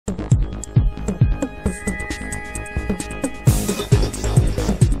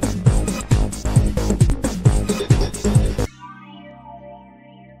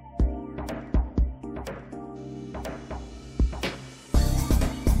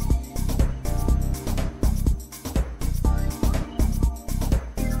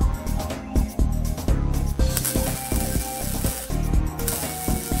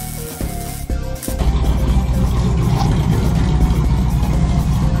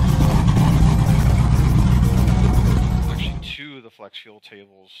flex fuel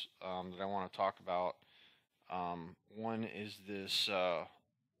tables that I want to talk about. One is this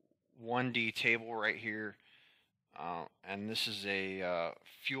 1D table right here, and this is a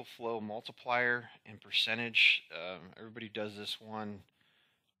fuel flow multiplier in percentage. Everybody does this one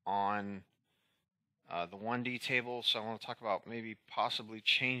on the 1D table, so I want to talk about maybe possibly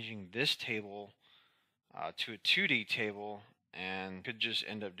changing this table to a 2D table, and could just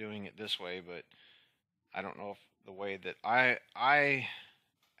end up doing it this way, but I don't know if the way that I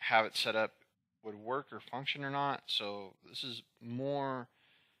have it set up would work or function or not. So this is more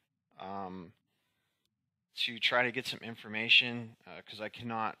to try to get some information, because I've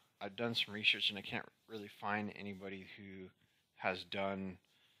done some research and I can't really find anybody who has done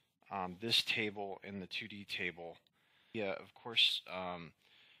this table in the 2D table. Yeah, of course,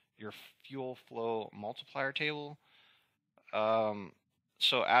 your fuel flow multiplier table.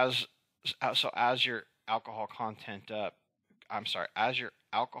 So as your alcohol content as your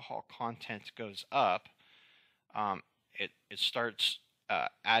alcohol content goes up, it starts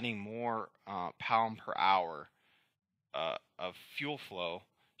adding more pound per hour of fuel flow.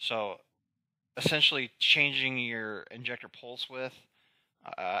 So essentially changing your injector pulse width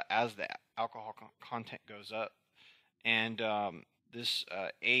as the alcohol content goes up. And this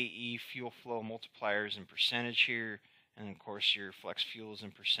AE fuel flow multiplier is in percentage here, and of course your flex fuel is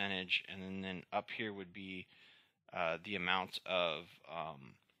in percentage, and then up here would be the amount of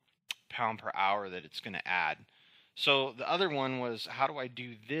pound per hour that it's going to add. So the other one was, how do I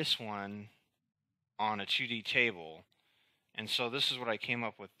do this one on a 2D table? And so this is what I came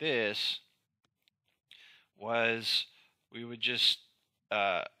up with. This was, we would just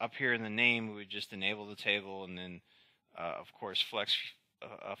up here in the name, we would just enable the table, and then of course flex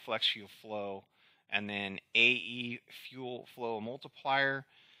fuel flow, and then AE fuel flow multiplier,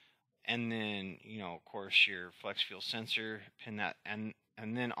 and then of course your flex fuel sensor, pin that, and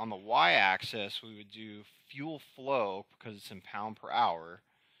then on the y-axis we would do fuel flow because it's in pound per hour,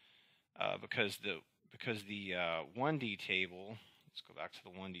 because the 1D table. Let's go back to the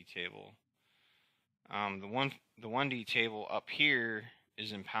 1D table. The 1D table up here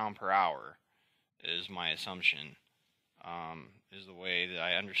is in pound per hour, is my assumption. Is the way that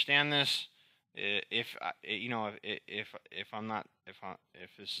I understand this. If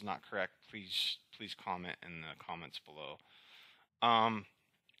this is not correct, please comment in the comments below.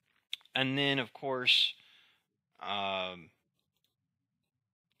 And then of course,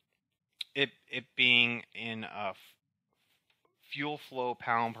 it being in fuel flow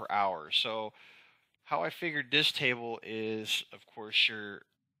pound per hour. So how I figured this table is, of course,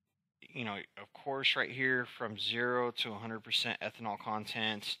 right here from 0 to 100% ethanol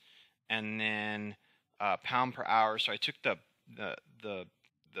content, and then pound per hour. So I took the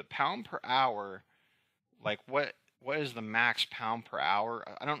pound per hour, like what is the max pound per hour?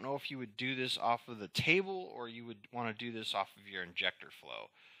 I don't know if you would do this off of the table or you would want to do this off of your injector flow.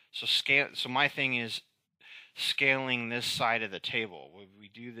 So my thing is scaling this side of the table. Would we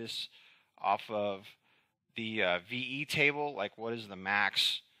do this off of the VE table? Like, what is the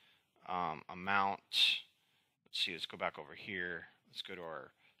max amount? Let's see, let's go back over here. Let's go to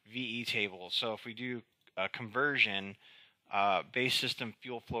our VE table. So if we do a conversion, base system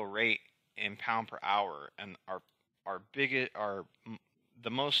fuel flow rate in pound per hour, and the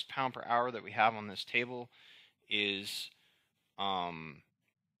most pound per hour that we have on this table is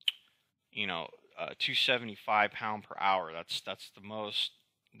 275 pound per hour. That's the most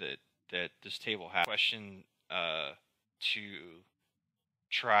that this table has. Question to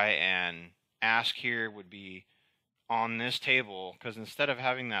try and ask here would be on this table, because instead of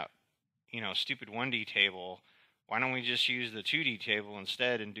having that stupid 1D table, why don't we just use the 2D table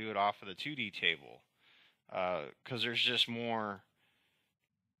instead and do it off of the 2D table? Because there's just more,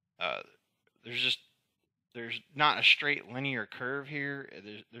 there's not a straight linear curve here.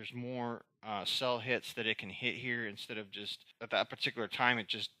 There's more cell hits that it can hit here, instead of just at that particular time it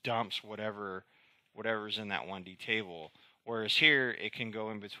just dumps whatever's in that 1D table. Whereas here it can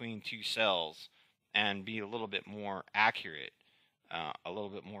go in between two cells and be a little bit more accurate, a little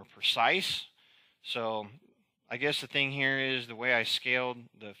bit more precise. So I guess the thing here is the way I scaled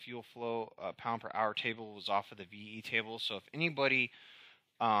the fuel flow pound per hour table was off of the VE table. So if anybody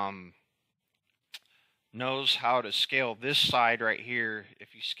knows how to scale this side right here,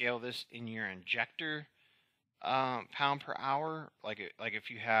 if you scale this in your injector pound per hour, like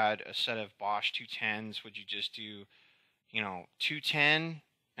if you had a set of Bosch 210s, would you just do 210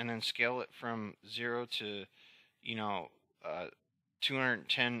 and then scale it from 0 to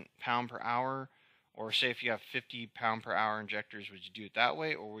 210 pound per hour? Or say if you have 50 pound per hour injectors, would you do it that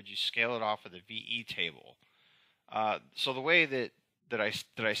way, or would you scale it off of the VE table? So the way that I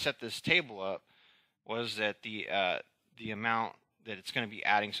set this table up was that the amount that it's going to be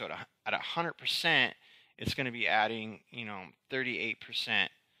adding, so at 100%, it's going to be adding 38%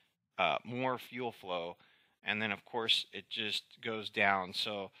 more fuel flow, and then of course it just goes down.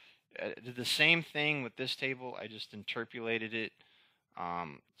 So I did the same thing with this table. I just interpolated it.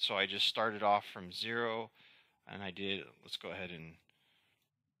 So I just started off from 0, and let's go ahead and,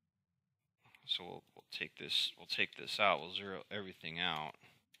 so we'll take this out. We'll zero everything out.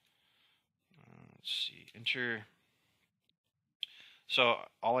 Let's see, enter. So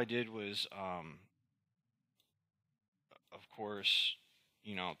all I did was, of course,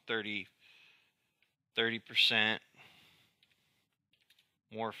 30%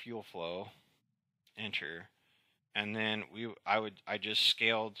 more fuel flow, enter. And then I just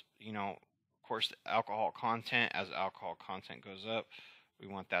scaled, of course, the alcohol content. As alcohol content goes up, we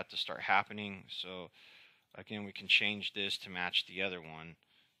want that to start happening. So again, we can change this to match the other one,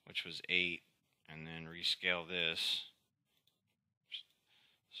 which was 8, and then rescale this.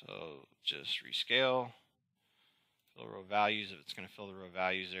 So just rescale, fill row values, if it's going to fill the row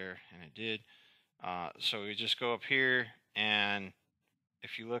values there, and it did. So we just go up here, and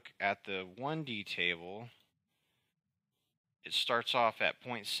if you look at the 1D table, it starts off at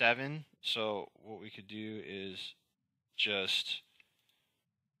 0.7. So what we could do is just,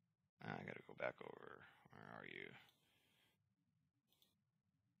 I got to go back over. Where are you?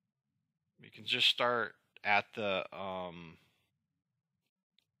 We can just start at the,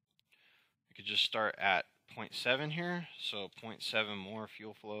 we could just start at 0.7 here. So 0.7 more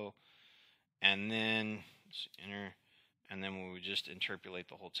fuel flow, and then let's enter, and then we would just interpolate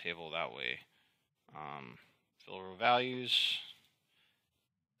the whole table that way. Fill row values,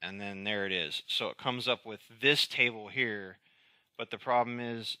 and then there it is. So it comes up with this table here, but the problem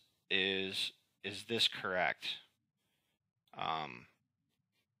is this correct?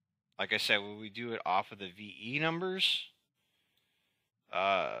 Like I said, when we do it off of the VE numbers,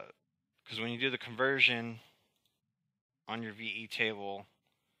 because when you do the conversion on your VE table,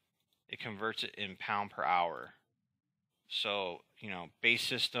 it converts it in pound per hour. So, base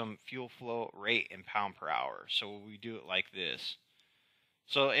system fuel flow rate in pound per hour. So we do it like this.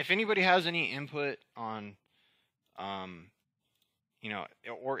 So if anybody has any input on,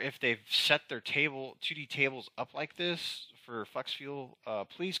 or if they've set their 2D tables up like this for flex fuel,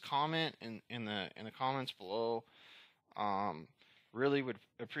 please comment in the comments below. Really would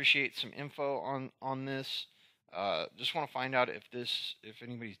appreciate some info on this. Just want to find out if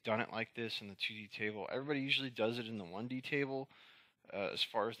anybody's done it like this in the 2D table. Everybody usually does it in the 1D table. As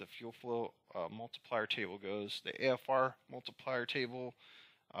far as the fuel flow multiplier table goes, the AFR multiplier table,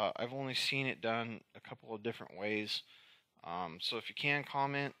 I've only seen it done a couple of different ways. So if you can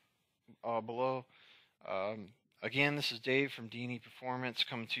comment below. Again, this is Dave from D&E Performance,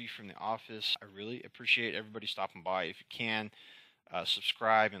 coming to you from the office. I really appreciate everybody stopping by. If you can,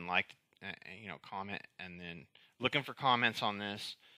 subscribe and like, comment, and then looking for comments on this.